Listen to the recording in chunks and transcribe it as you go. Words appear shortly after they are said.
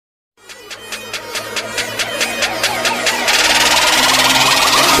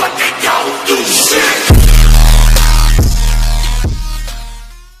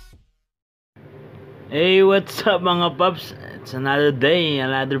Hey, what's up mga paps? It's another day,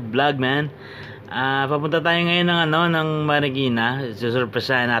 another vlog, man. Papunta tayo ngayon ng Marikina.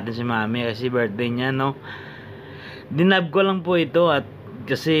 Susurpresahan natin si Mami kasi birthday niya, no. Dinab ko lang po ito at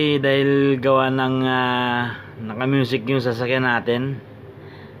kasi dahil gawa ng naka-music yung sasakyan natin.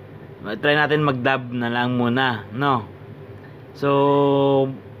 Try natin mag-dub na lang muna, no. So,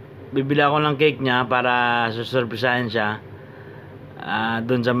 bibili ako ng cake niya para susurpresahan siya.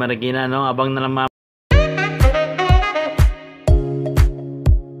 Doon sa Marikina, no. Abang na lang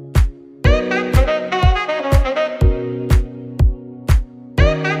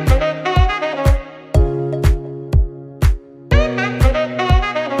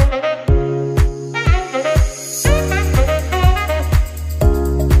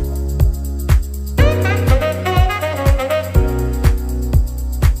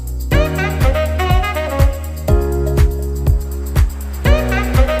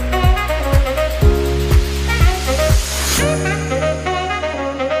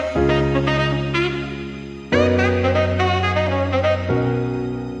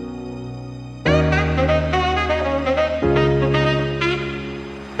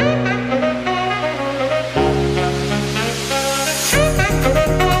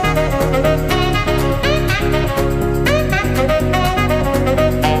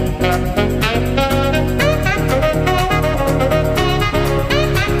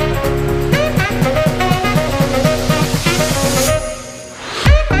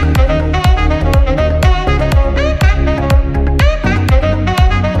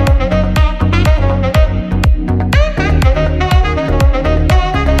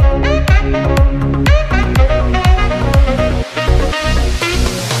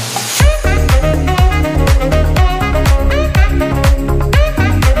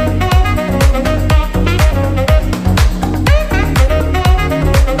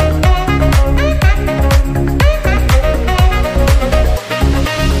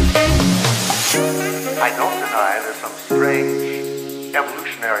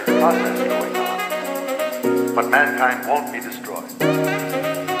evolutionary process going on, but mankind won't be destroyed.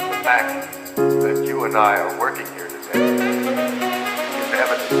 The fact that you and I are working here today is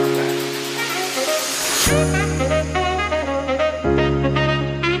evidence of that.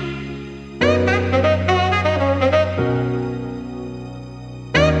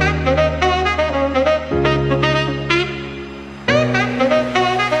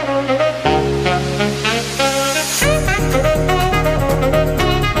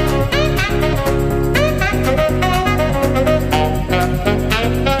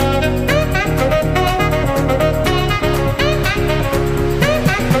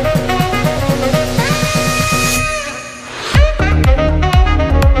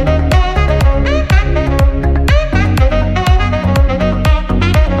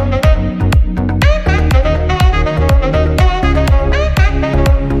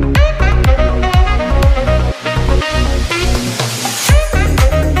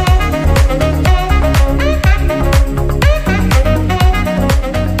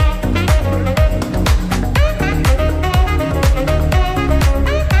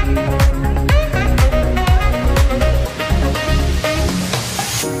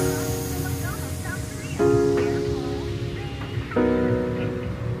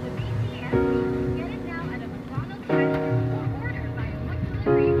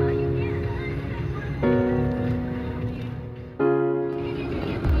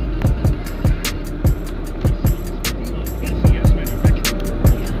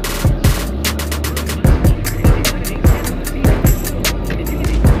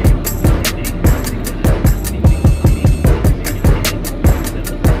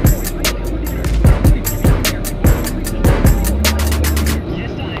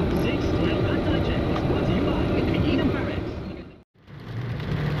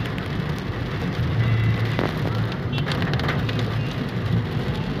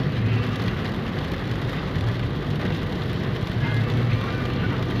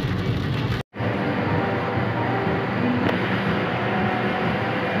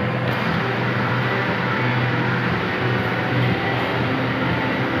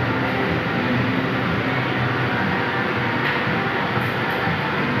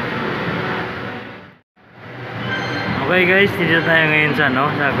 Okay guys, dito tayo ngayon sa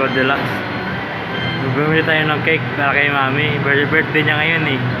Goldilocks. Bumili tayo ng cake para kay Mami. Birthday niya ngayon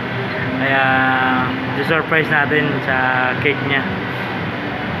eh. Kaya surprise natin sa cake niya.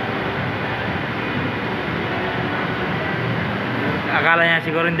 Akala niya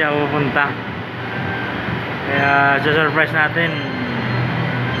siguro hindi ako pupunta. Kaya surprise natin.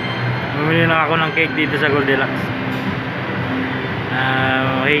 Bumili na ako ng cake dito sa Goldilocks.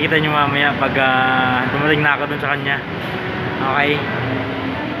 Makikita nyo mamaya pag dumating na ako dun sa kanya. Okay.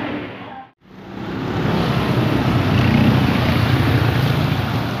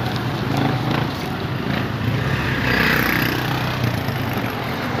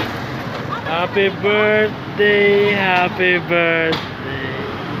 Happy birthday, happy birthday.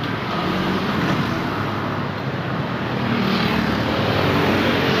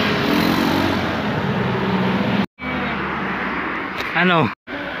 Ano?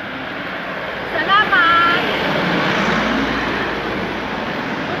 Salamat!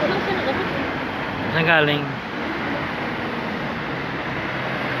 Saan galing?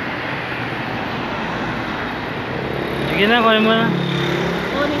 Sige na, kunin mo na.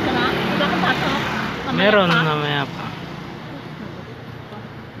 Kunin ka na? Hindi ako pasok. Meron mamaya pa.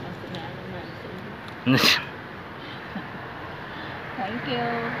 Thank you.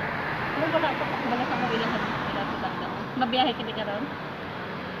 Ano ba na ito? Bala sa mga ilang mabiyahe ka ka ron?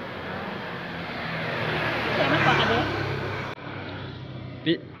 Sino pa ka din?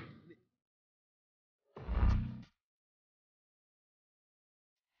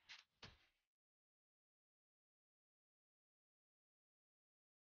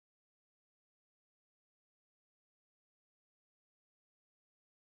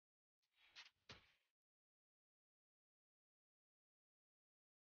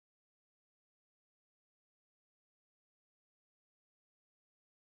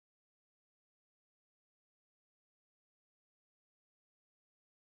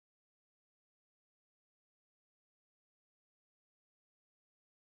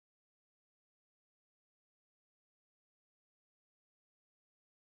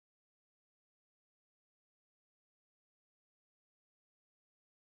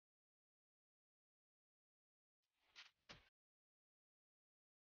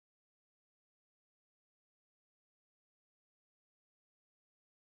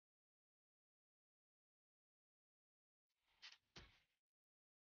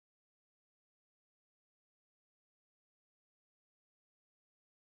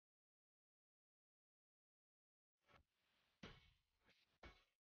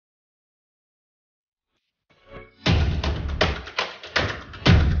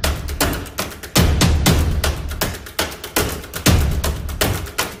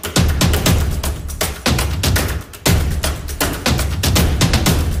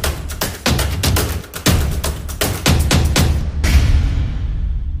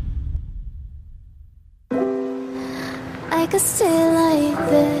 I could stay like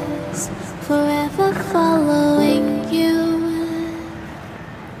this, forever following you.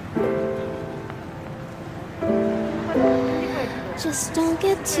 Just don't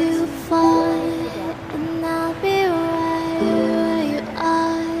get too far.